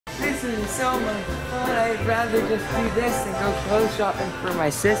This is so much fun. I'd rather just do this than go clothes shopping for my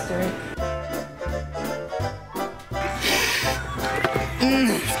sister.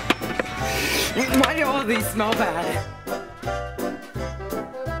 Why do all these smell bad?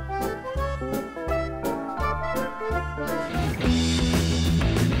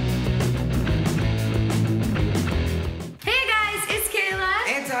 Hey guys, it's Kayla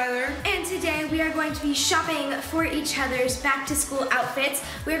and Tyler. And today we are going to be shopping for each other's back to school outfits.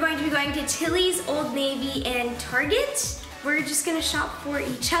 We're going to be going to Tilly's, Old Navy, and Target. We're just gonna shop for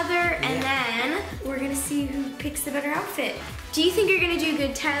each other and then we're gonna see who picks the better outfit. Do you think you're gonna do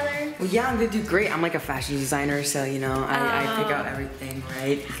good, Tyler? Well, yeah, I'm gonna do great. I'm like a fashion designer, so you know, I pick out everything,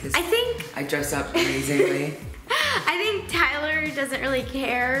 right? Because I dress up amazingly. I think Tyler doesn't really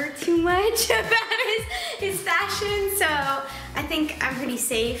care too much about his fashion, so I think I'm pretty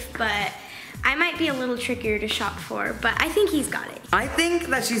safe, but I might be a little trickier to shop for, but I think he's got it. I think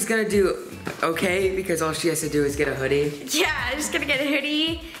that she's gonna do okay because all she has to do is get a hoodie. Yeah, I'm just gonna get a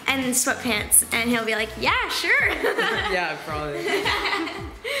hoodie and sweatpants, and he'll be like, yeah, sure. Yeah, probably.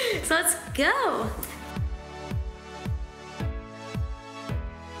 So let's go.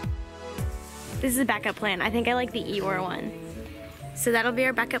 This is a backup plan. I think I like the Eeyore one. So that'll be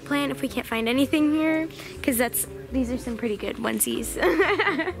our backup plan if we can't find anything here, because these are some pretty good onesies.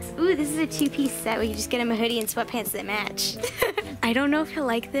 Ooh, this is a two-piece set where you just get him a hoodie and sweatpants that match. I don't know if he'll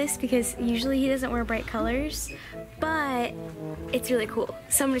like this because usually he doesn't wear bright colors, but it's really cool.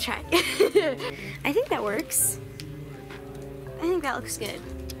 So I'm gonna try. I think that works. I think that looks good.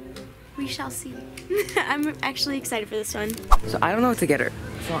 We shall see. I'm actually excited for this one. So I don't know what to get her.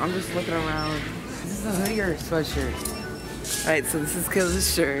 So I'm just looking around. Is this a hoodie or a sweatshirt? Alright, so this is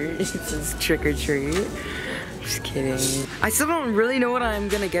Kayla's shirt. It says trick or treat. Just kidding. I still don't really know what I'm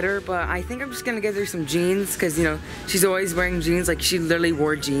gonna get her, but I think I'm just gonna get her some jeans because, you know, she's always wearing jeans. Like, she literally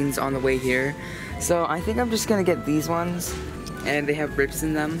wore jeans on the way here. So I think I'm just gonna get these ones, and they have rips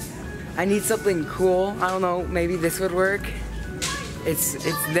in them. I need something cool. I don't know, maybe this would work. It's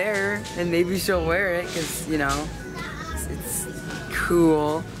there, and maybe she'll wear it because, you know, it's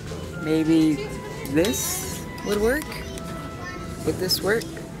cool. Maybe this would work. Would this work?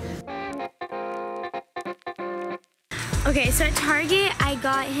 Okay, so at Target, I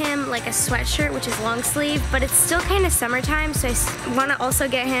got him like a sweatshirt, which is long sleeve, but it's still kind of summertime, so I want to also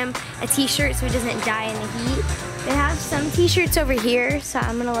get him a t-shirt so he doesn't die in the heat. They have some t-shirts over here, so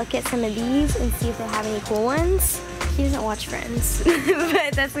I'm gonna look at some of these and see if they have any cool ones. He doesn't watch Friends,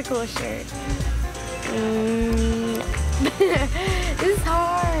 but that's a cool shirt. This is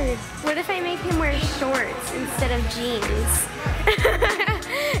hard. What if I make him wear shorts instead of jeans?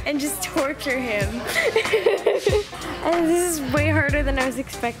 And just torture him. And this is way harder than I was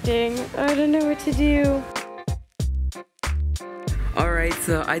expecting. I don't know what to do. Alright,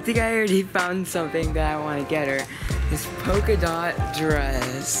 so I think I already found something that I want to get her. This polka dot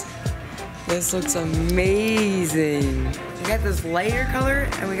dress. This looks amazing. We got this lighter color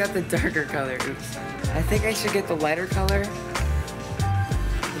and we got the darker color. Oops. I think I should get the lighter color.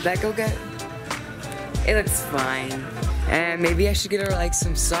 Would that go good? It looks fine. And maybe I should get her like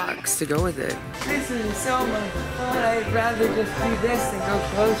some socks to go with it. This is so much fun. I'd rather just do this than go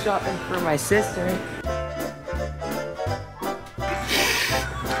clothes shopping for my sister.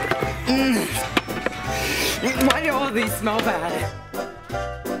 Why do all these smell bad?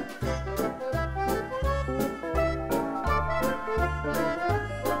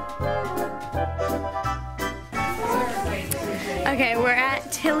 Okay, we're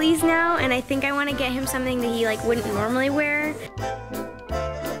at Tilly's now, and I think I want to get him something that he like wouldn't normally wear.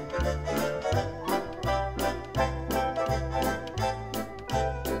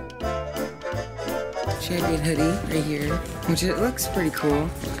 Champion hoodie right here, which it looks pretty cool.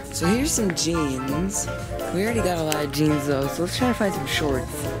 So here's some jeans. We already got a lot of jeans though, so let's try to find some shorts.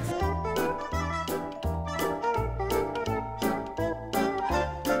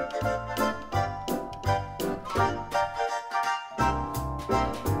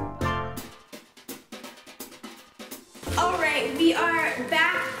 Alright, we are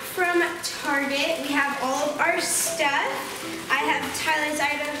back from Target. We have all of our stuff. I have Tyler's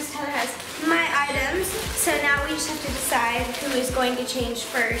items, Tyler has my items. So now we just have to decide who is going to change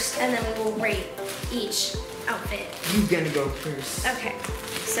first, and then we will rate each outfit. You're gonna go first. Okay,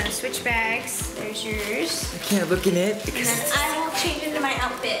 so switch bags. There's yours. I can't look in it. And then I will change into my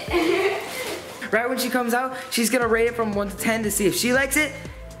outfit. Right when she comes out, she's gonna rate it from 1 to 10 to see if she likes it.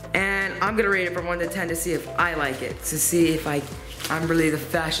 And I'm gonna rate it from 1 to 10 to see if I like it. To see if I'm really the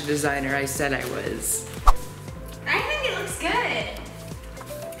fashion designer I said I was. I think it looks good.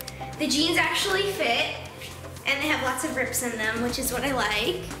 The jeans actually fit, and they have lots of rips in them, which is what I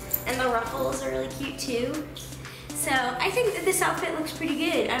like. and the ruffles are really cute too. So I think that this outfit looks pretty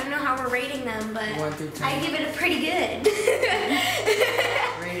good. I don't know how we're rating them, but 1 through 10. I give it a pretty good.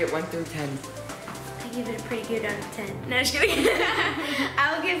 Rate it 1 through 10. I give it a pretty good out of 10. No, just kidding.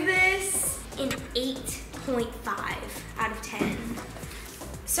 I'll give this an 8.5 out of 10.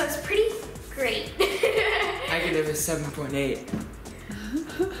 So it's pretty great. I give it a 7.8.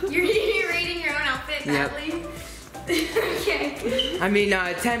 You're rating your own outfit badly? Yep. Okay. I mean,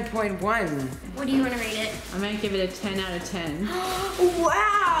 10.1. What do you want to rate it? I'm gonna give it a 10 out of 10.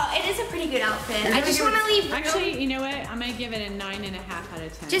 Wow, it is a pretty good outfit. I just want to leave. Actually, you know what? I'm gonna give it a 9.5 out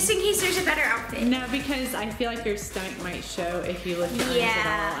of 10. Just in case there's a better outfit. No, because I feel like your stomach might show if you lift your arms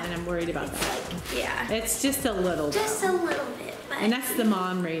at all, and I'm worried about that. Yeah. It's just a little. Just a little bit, but. And that's the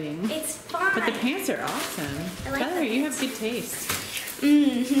mom rating. It's fine. But the pants are awesome. I like Tyler, the you have good taste.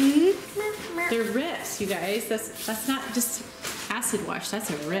 Mm-hmm. They're rips, you guys. That's not just acid wash. That's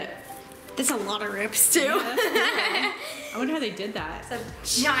a rip. There's a lot of rips too. Yeah, that's cool. I wonder how they did that.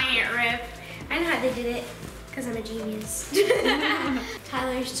 It's a giant rip. I know how they did it because I'm a genius.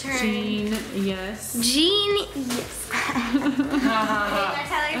 Tyler's turn. Jean, yes. Jean, yes. Tyler's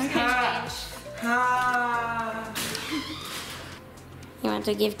gonna change. You want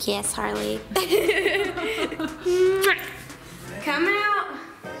to give kiss, Harley? Come out.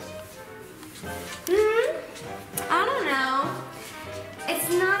 I don't know.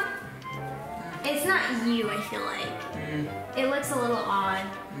 It's not you, I feel like. It looks a little odd.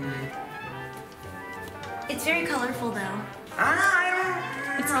 It's very colorful though.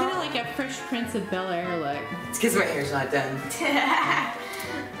 It's kind of like a Fresh Prince of Bel-Air look. It's because my hair's not done.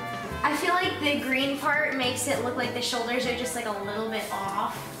 I feel like the green part makes it look like the shoulders are just like a little bit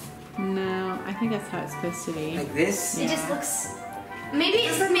off. No, I think that's how it's supposed to be. Like this? It just looks. Maybe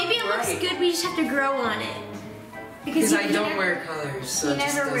it looks good. We just have to grow on it. Because I don't wear colors. So he it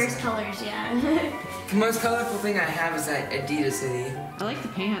just never wears doesn't. colors, yeah. The most colorful thing I have is that Adidas hoodie. I like the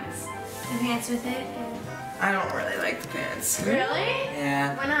pants. The pants with it. I don't really like the pants. Really?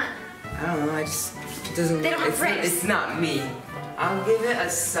 Yeah. Why not? I don't know. It doesn't. They don't have rips. It's not me. I'll give it a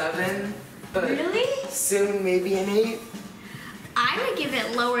 7. But Really? soon maybe an 8. I would give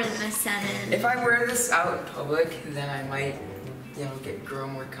it lower than a 7. If I wear this out in public, then I might, grow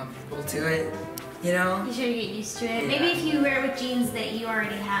more comfortable to it. You know? You should get used to it. Yeah. Maybe if you wear with jeans that you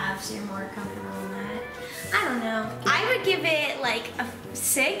already have, so you're more comfortable in that. I don't know. I would give it like a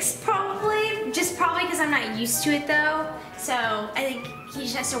 6 probably. Just probably because I'm not used to it though. So I think he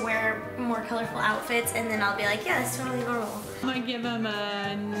just has to wear more colorful outfits and then I'll be like, yeah, that's totally normal. I'm gonna give him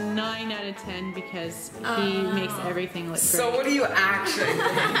a 9 out of 10 because he makes everything look great. So what do you actually think?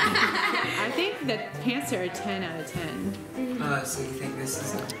 I think the pants are a 10 out of 10. So you think this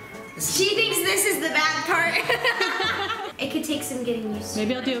is She thinks this is the bad part. It could take some getting used to.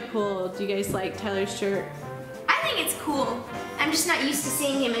 Maybe I'll do a poll. Do you guys like Tyler's shirt? I think it's cool. I'm just not used to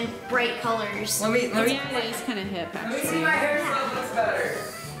seeing him in bright colors. Let me Yeah, it is kind of hip Let me see actually. my hairstyle looks better.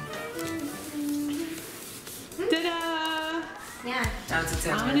 Ta-da! Yeah. Down to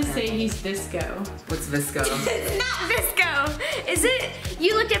 10. I'm gonna say he's Visco. What's Visco? It's not Visco. Is it?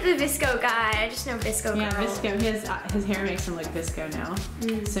 You looked up the Visco guy. I just know Visco Yeah, girl. Visco. His hair makes him look Visco now.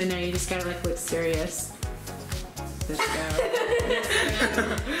 So now you just gotta look serious. Visco.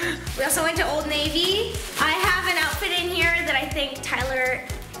 We also went to Old Navy. I have an outfit in here that I think Tyler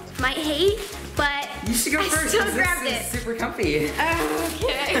might hate, but You should go I first. still 'Cause grabbed this it. is super comfy.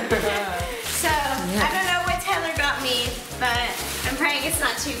 Okay. So, I don't know what Tyler got me, but I'm praying it's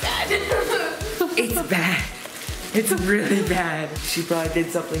not too bad. It's bad. It's really bad. She probably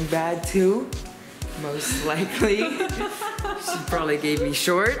did something bad too. Most likely. She probably gave me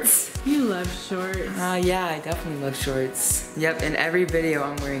shorts. You love shorts. Yeah, I definitely love shorts. Yep, in every video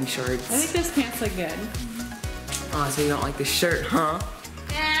I'm wearing I shorts. think those pants look good. Oh, so you don't like the shirt, huh?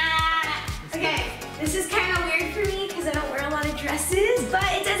 Okay, this is kind of weird for me because I don't wear a lot of dresses, but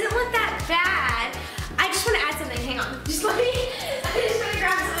it doesn't look that bad. I just want to add something. Hang on. I just want to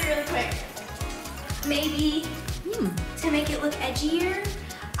grab something really quick. Maybe to make it look edgier.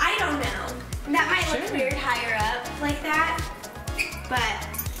 I don't know. That might look Sure. weird higher up like that, but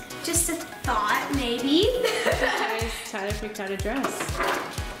just a thought, maybe. Surprised Tyler picked out a dress.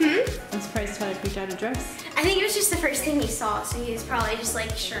 I'm surprised Tyler picked out a dress. I think it was just the first thing he saw, so he was probably just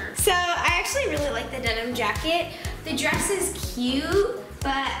like, sure. So I actually really like the denim jacket. The dress is cute,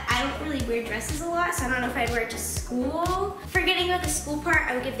 but I don't really wear dresses a lot, so I don't know if I'd wear it to school. Forgetting about the school part,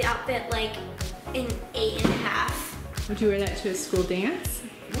 I would give the outfit like an 8.5. Would you wear that to a school dance?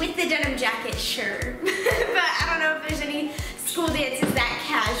 with the denim jacket, sure. But I don't know if there's any school dances that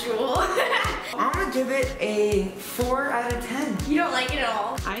casual. I'm gonna give it a 4 out of 10. You don't like it at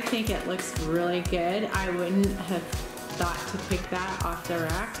all? I think it looks really good. I wouldn't have thought to pick that off the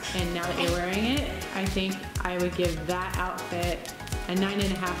rack, and now that you're wearing it, I think I would give that outfit a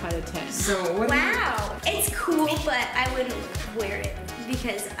 9.5 out of 10. So what Wow, it's cool, but I wouldn't wear it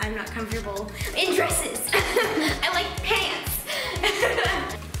because I'm not comfortable in dresses. I like pants.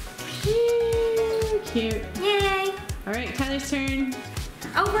 Cute. Yay. All right, Tyler's turn.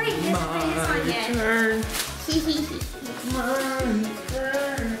 Oh right, this thing is on yet. turn. He's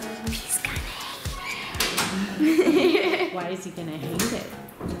gonna hate it. Why is he gonna hate it?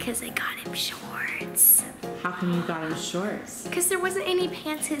 Because I got him shorts. How come you got him shorts? Because there wasn't any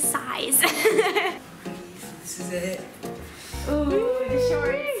pants his size. This is it. Ooh, the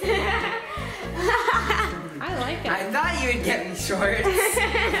shorts. I like it. I thought you would get me shorts. I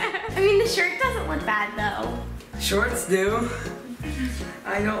mean, the shirt doesn't look bad though. Shorts do.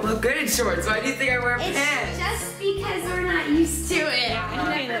 I don't look good in shorts. Why do you think I wear It's pants? just because we're not used to it. I I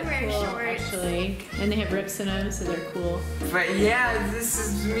think they never look wear cool, shorts. actually. And they have rips in them, so they're cool. But yeah, this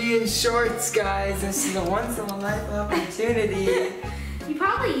is me in shorts, guys. This is a once in a life opportunity. You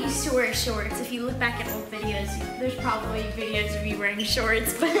probably used to wear shorts. If you look back at old videos, there's probably videos of you wearing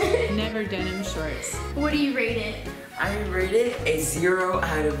shorts. But Never denim shorts. what do you rate it? I rate it a 0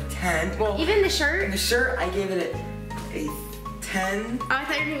 out of 10. Well, Even the shirt? the shirt, I gave it a 10. Oh, I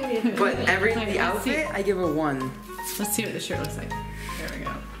thought you were going to But Okay, the let's see. outfit, I give it a 1. Let's see what the shirt looks like. There we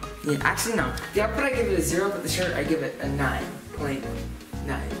go. Yeah, actually no. The outfit, I give it a 0, but the shirt, I give it a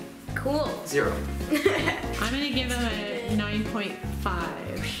 9.9. Cool. 0. I'm gonna give him a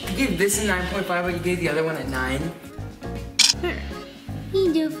 9.5. You gave this a 9.5, but you gave the other one a 9. There.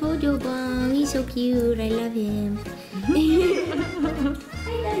 He's a photo bomb. He's so cute. I love him.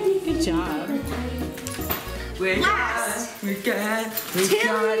 Good job. Last. We got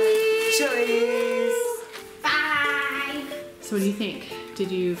Chilies. chilies. 5. So what do you think?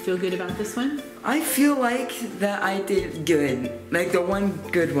 Did you feel good about this one? I feel like that I did good. Like the one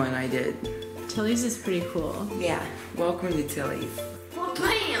good one I did. Tilly's is pretty cool. Yeah. Welcome to Tilly's. Well,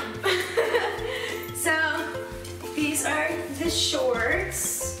 bam! So, these are the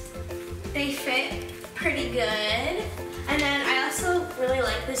shorts. They fit pretty good. And then I also really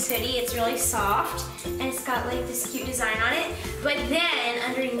like this hoodie. It's really soft and it's got like this cute design on it. But then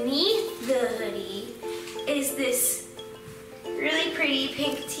underneath the hoodie is this really pretty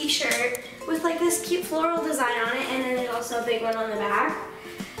pink t-shirt with like this cute floral design on it, and then there's also a big one on the back.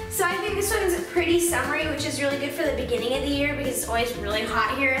 So I think this one's pretty summery, which is really good for the beginning of the year because it's always really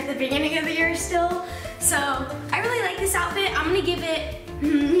hot here at the beginning of the year still. So I really like this outfit. I'm gonna give it,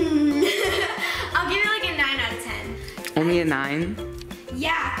 I'll give it like a 9 out of 10. Only a 9?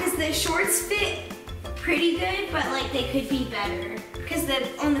 Yeah, because the shorts fit pretty good, but like they could be better. Because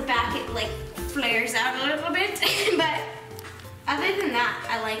on the back it like flares out a little bit, but other than that,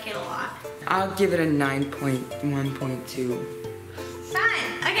 I like it a lot. I'll give it a 9.1.2.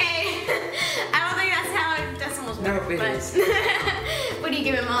 Fine, okay. I don't think that's how decimals work. No, it but is. What do you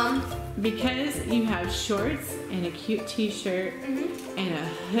give it, Mom? Because you have shorts and a cute t-shirt and a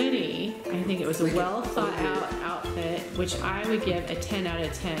hoodie, I think it was a well thought out outfit, which I would give a 10 out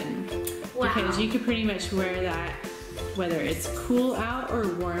of 10. Wow. Because you could pretty much wear that whether it's cool out or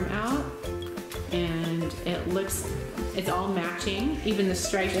warm out, and it's all matching. Even the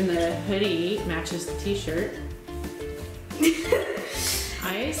stripe in the hoodie matches the t-shirt.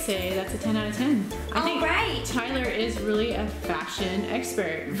 I say that's a 10 out of 10. I think Alright. Tyler is really a fashion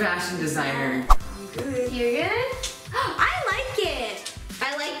expert. Fashion designer. Good. You're good? I like it.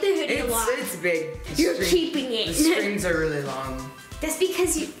 I like the hoodie a lot. It's big. The You're keeping The it. strings are really long. That's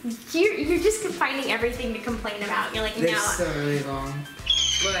because you're just finding everything to complain about. You're like, They're no. so really long.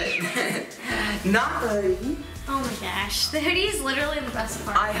 But not the hoodie. Oh my gosh. The hoodie is literally the best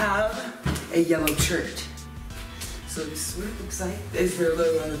part. I have a yellow shirt. So this is what it looks like. Is there a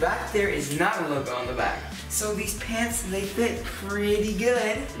logo on the back? There is not a logo on the back. So these pants, they fit pretty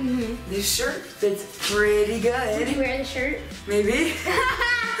good. This shirt fits pretty Did good. you wear the shirt? Maybe?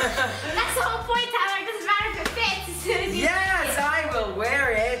 That's the whole point, Tyler. It doesn't matter if it fits. As soon as you Yes, I will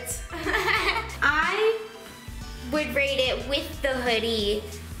wear it. I would rate it with the hoodie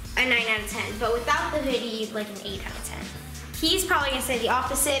a 9 out of 10, but without the hoodie, like an 8 out of 10. He's probably gonna say the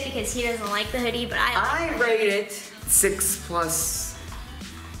opposite because he doesn't like the hoodie, but I rate it 6 plus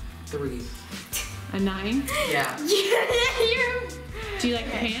 3. A 9? Yeah. You're Do you like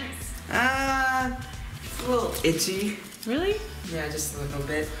the pants? It's a little itchy. Really? Yeah, just a little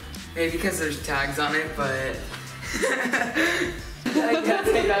bit. Maybe because there's tags on it, but I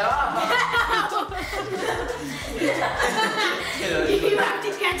gotta take that off. You have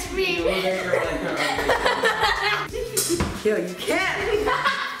to catch me. Kayla, you can't.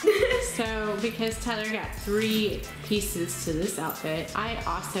 So, because Tyler got 3 pieces to this outfit, I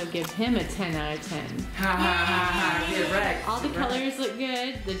also give him a 10 out of 10. Ha ha ha ha, get wrecked. All the colors look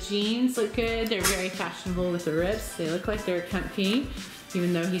good, the jeans look good, they're very fashionable with the rips, they look like they're comfy,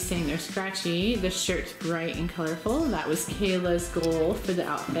 even though he's saying they're scratchy. The shirt's bright and colorful, that was Kayla's goal for the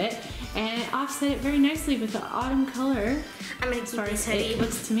outfit, and it offset it very nicely with the autumn color. I'm gonna keep this hoodie. It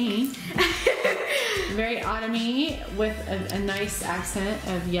looks to me. Very autumny with a nice accent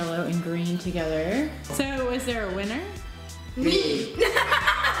of yellow and green together. So, was there a winner? Me.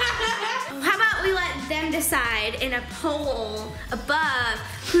 How about we let them decide in a poll above,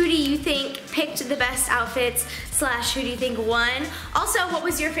 who do you think picked the best outfits / who do you think won? Also, what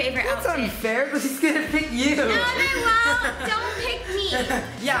was your favorite That's outfit? unfair, but he's gonna pick you. No, they won't. Don't pick me.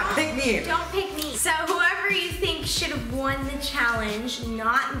 Yeah, pick me. Don't pick me. So whoever you think should have won the challenge,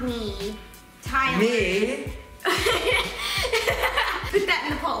 not me, Tyler. Me? Put that in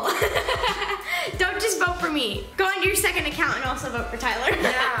the poll. Don't just vote for me. Go into your second account and also vote for Tyler.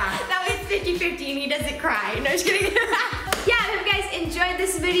 Yeah. That way it's 50-50 and he doesn't cry. No, just kidding. Yeah, I hope you guys enjoyed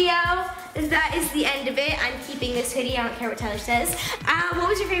this video. That is the end of it. I'm keeping this hoodie. I don't care what Tyler says. What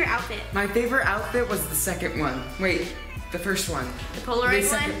was your favorite outfit? My favorite outfit was the second one. Wait, the first one. The Polaroid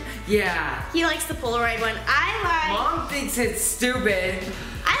one? Yeah. He likes the Polaroid one. Mom thinks it's stupid.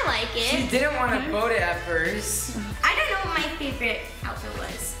 I like She it. didn't want to vote it at first. I don't know what my favorite outfit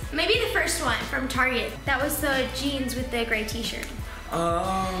was. Maybe the first one from Target. That was the jeans with the gray t-shirt.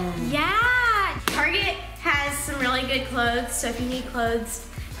 Oh. Yeah, Target has some really good clothes, so if you need clothes,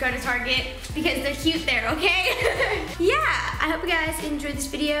 go to Target because they're cute there, okay? Yeah, I hope you guys enjoyed this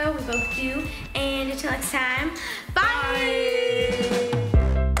video. We both do. And until next time, bye. Bye.